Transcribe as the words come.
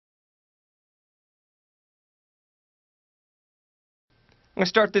I'm going to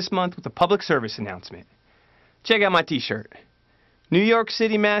start this month with a public service announcement. Check out my t-shirt. New York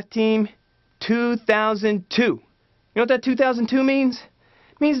City Math Team 2002. You know what that 2002 means?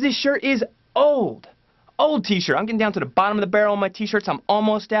 It means this shirt is old. Old t-shirt. I'm getting down to the bottom of the barrel on my t-shirts. I'm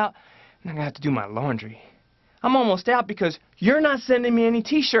almost out. And I'm going to have to do my laundry. I'm almost out because you're not sending me any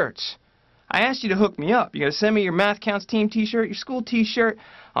t-shirts. I asked you to hook me up. You gotta send me your Math Counts team t-shirt, your school t-shirt.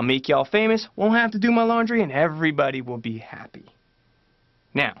 I'll make y'all famous, won't have to do my laundry, and everybody will be happy.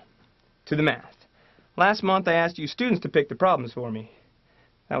 Now, to the math. Last month I asked you students to pick the problems for me.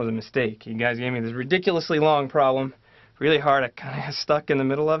 That was a mistake. You guys gave me this ridiculously long problem. Really hard. I kind of got stuck in the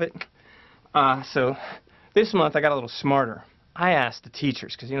middle of it. So this month I got a little smarter. I asked the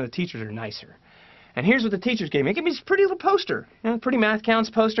teachers, because you know the teachers are nicer. And here's what the teachers gave me. They gave me this pretty little poster. You know, pretty Math Counts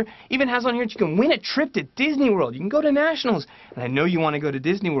poster. Even has on here that you can win a trip to Disney World. You can go to Nationals. And I know you want to go to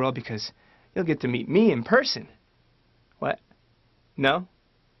Disney World because you'll get to meet me in person. What? No?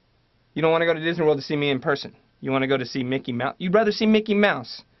 You don't want to go to Disney World to see me in person. You want to go to see Mickey Mouse. You'd rather see Mickey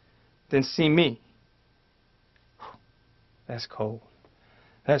Mouse than see me. That's cold.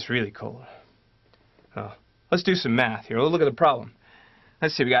 That's really cold. Oh, let's do some math here. Let's look at the problem.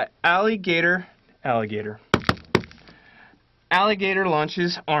 Let's see. We got alligator. Alligator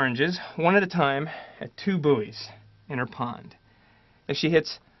launches oranges one at a time at 2 buoys in her pond. If she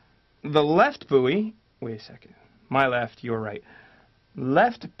hits the left buoy, wait a second, my left, your right.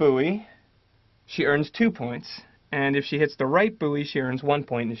 Left buoy, she earns 2 points, and if she hits the right buoy, she earns 1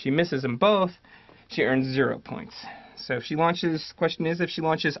 point. And if she misses them both, she earns 0 points. So if she launches, the question is, if she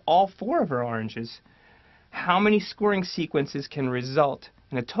launches all 4 of her oranges, how many scoring sequences can result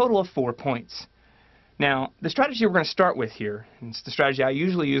in a total of 4 points? Now, the strategy we're going to start with here, and it's the strategy I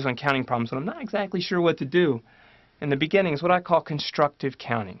usually use on counting problems when I'm not exactly sure what to do in the beginning, is what I call constructive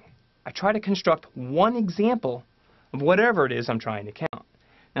counting. I try to construct one example of whatever it is I'm trying to count.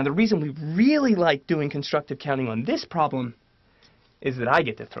 Now, the reason we really like doing constructive counting on this problem is that I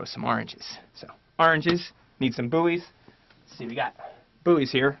get to throw some oranges. So, oranges need some buoys. Let's see, we got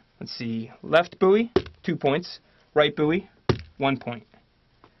buoys here. Let's see, left buoy, 2 points. Right buoy, 1 point.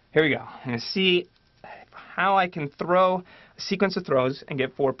 Here we go. I'm going to see how I can throw a sequence of throws and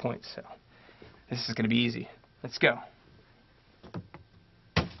get 4 points. So this is going to be easy. Let's go.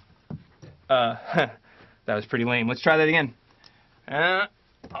 That was pretty lame. Let's try that again.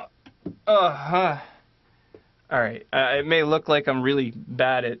 Alright, it may look like I'm really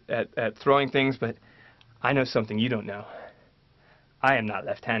bad at throwing things, but I know something you don't know. I am not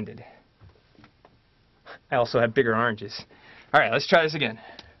left-handed. I also have bigger oranges. Alright, let's try this again.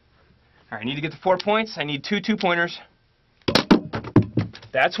 Alright, I need to get to 4 points. I need 2 2-pointers.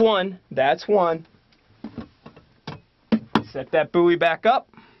 That's one. That's one. Set that buoy back up.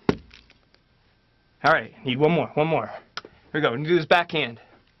 Alright, need one more. One more. Here we go. We're going to do this backhand.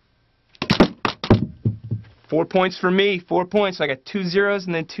 4 points for me. 4 points. So I got 2 zeros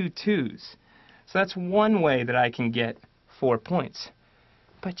and then 2 2s. So that's one way that I can get 4 points.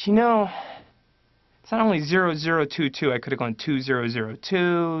 But you know, it's not only 0 0 2 2. I could have gone 2 0 0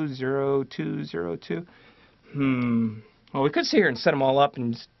 2 0 2 0 2. Well, we could sit here and set them all up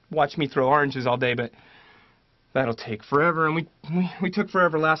and just watch me throw oranges all day, but that'll take forever, and we took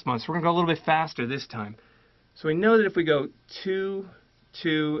forever last month, so we're going to go a little bit faster this time. So we know that if we go 2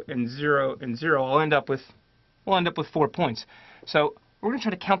 2 and 0 and 0, we'll end up with 4 points. So we're going to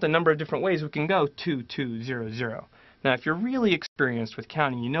try to count the number of different ways we can go 2 2 0 0. Now, if you're really experienced with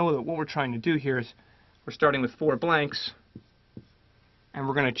counting, you know that what we're trying to do here is we're starting with 4 blanks, and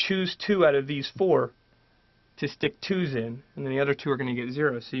we're going to choose 2 out of these 4 to stick 2's in, and then the other 2 are going to get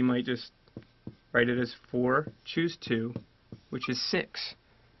 0. So you might just write it as 4, choose 2, which is 6.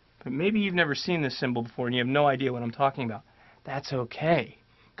 But maybe you've never seen this symbol before and you have no idea what I'm talking about. That's okay,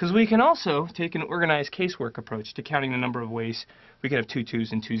 because we can also take an organized casework approach to counting the number of ways we could have 2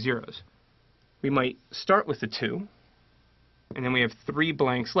 2's and 2 0's. We might start with the 2, and then we have 3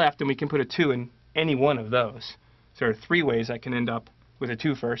 blanks left, and we can put a 2 in any one of those. So there are 3 ways I can end up with a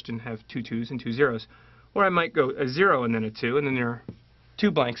 2 first and have 2 2's and 2 0's. Or I might go a 0 and then a 2, and then there are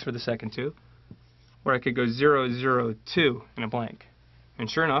 2 blanks for the second 2. Or I could go 0 0 2 and a blank. And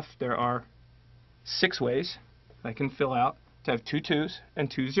sure enough, there are 6 ways I can fill out to have 2 2's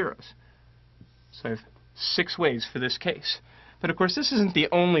and 2 0's. So I have 6 ways for this case. But of course, this isn't the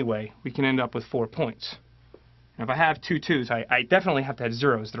only way we can end up with 4 points. Now, if I have 2 2's, I definitely have to have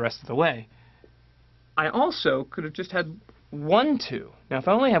 0's the rest of the way. I also could have just had 1 2. Now, if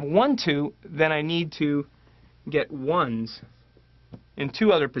I only have 1 2, then I need to get 1's in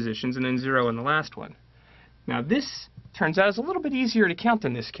 2 other positions and then 0 in the last one. Now, this turns out is a little bit easier to count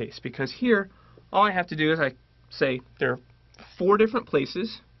in this case, because here all I have to do is I say there are 4 different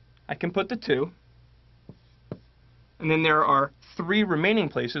places I can put the 2. And then there are 3 remaining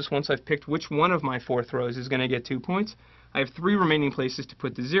places. Once I've picked which one of my 4 throws is going to get 2 points, I have 3 remaining places to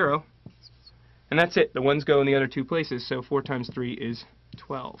put the 0. And that's it. The 1s go in the other 2 places, so 4 times 3 is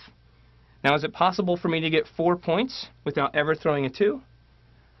 12. Now, is it possible for me to get 4 points without ever throwing a 2?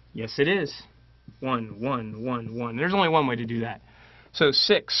 Yes, it is. 1, 1, 1, 1. There's only one way to do that. So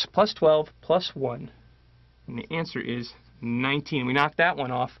 6 plus 12 plus 1. And the answer is 19. We knocked that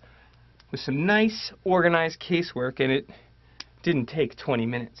one off with some nice organized casework, and it didn't take 20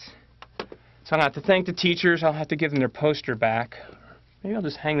 minutes. So I'll have to thank the teachers. I'll have to give them their poster back. Maybe I'll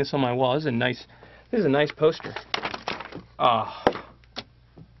just hang this on my wall. This is a nice poster. Ah,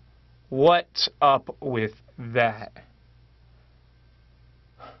 what's up with that?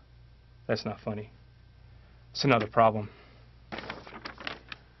 That's not funny. It's another problem.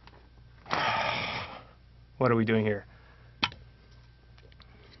 What are we doing here?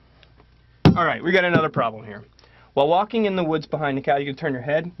 Alright, we got another problem here. While walking in the woods behind the cow, you can turn your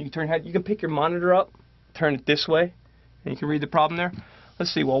head. You can pick your monitor up, turn it this way, and you can read the problem there.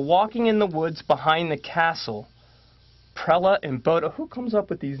 Let's see. While walking in the woods behind the castle, Prella and Bodo, who comes up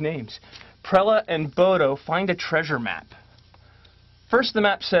with these names? Prella and Bodo find a treasure map. First, the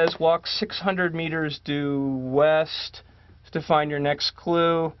map says walk 600 meters due west to find your next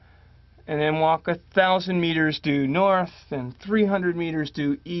clue, and then walk 1,000 meters due north, and 300 meters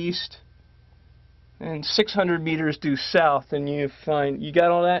due east, and 600 meters due south, and you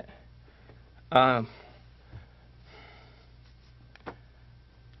got all that?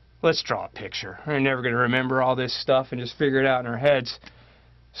 Let's draw a picture. We're never going to remember all this stuff and just figure it out in our heads.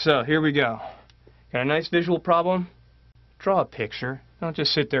 So here we go. Got a nice visual problem? Draw a picture. Don't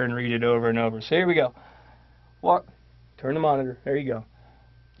just sit there and read it over and over. So here we go. Turn the monitor. There you go.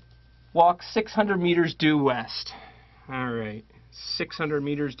 Walk 600 meters due west. Alright. 600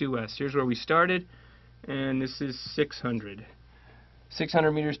 meters due west. Here's where we started. And this is 600.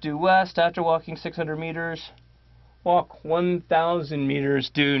 600 meters due west. After walking 600 meters, walk 1,000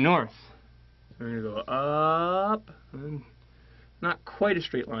 meters due north. So we're going to go up. Not quite a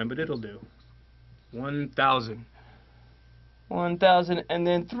straight line, but it'll do. 1,000. 1,000, and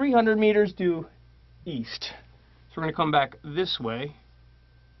then 300 meters due east. So we're going to come back this way,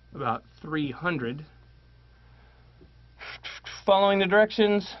 about 300. Following the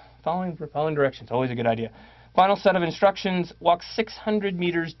directions. Following directions, always a good idea. Final set of instructions, walk 600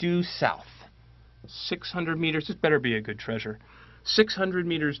 meters due south. 600 meters, this better be a good treasure. 600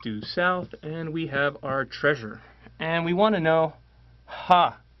 meters due south, and we have our treasure. And we want to know,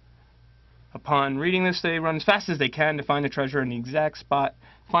 upon reading this, they run as fast as they can to find the treasure in the exact spot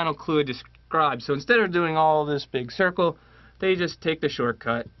final clue described. So instead of doing all this big circle, they just take the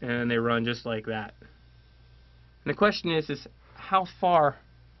shortcut, and they run just like that. And the question is how far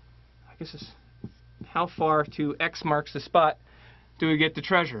to X marks the spot do we get the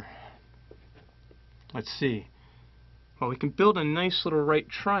treasure? Let's see. Well, we can build a nice little right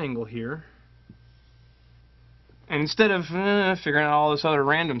triangle here. And instead of figuring out all this other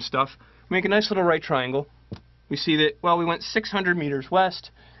random stuff, we make a nice little right triangle. We see that, well, we went 600 meters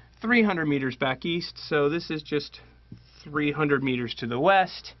west, 300 meters back east, so this is just 300 meters to the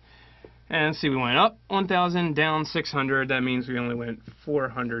west. And see, we went up 1,000, down 600. That means we only went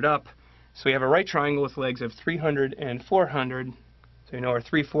 400 up. So we have a right triangle with legs of 300 and 400. So we know our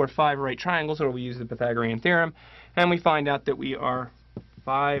 3, 4, 5 right triangles, or we use the Pythagorean theorem. And we find out that we are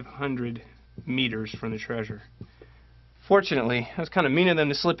 500 meters from the treasure. Fortunately, it was kind of mean of them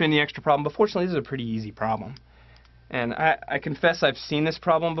to slip in the extra problem, but fortunately this is a pretty easy problem. And I confess I've seen this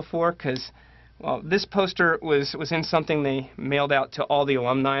problem before, because well, this poster was in something they mailed out to all the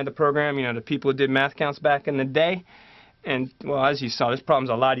alumni of the program, you know, the people who did math counts back in the day. And, well, as you saw, this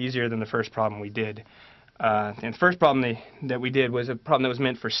problem's a lot easier than the first problem we did. And the first problem that we did was a problem that was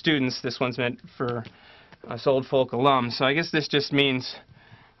meant for students. This one's meant for us old folk alums. So I guess this just means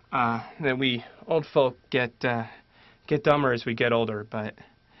that we old folk get dumber as we get older. But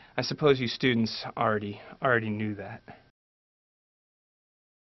I suppose you students already knew that.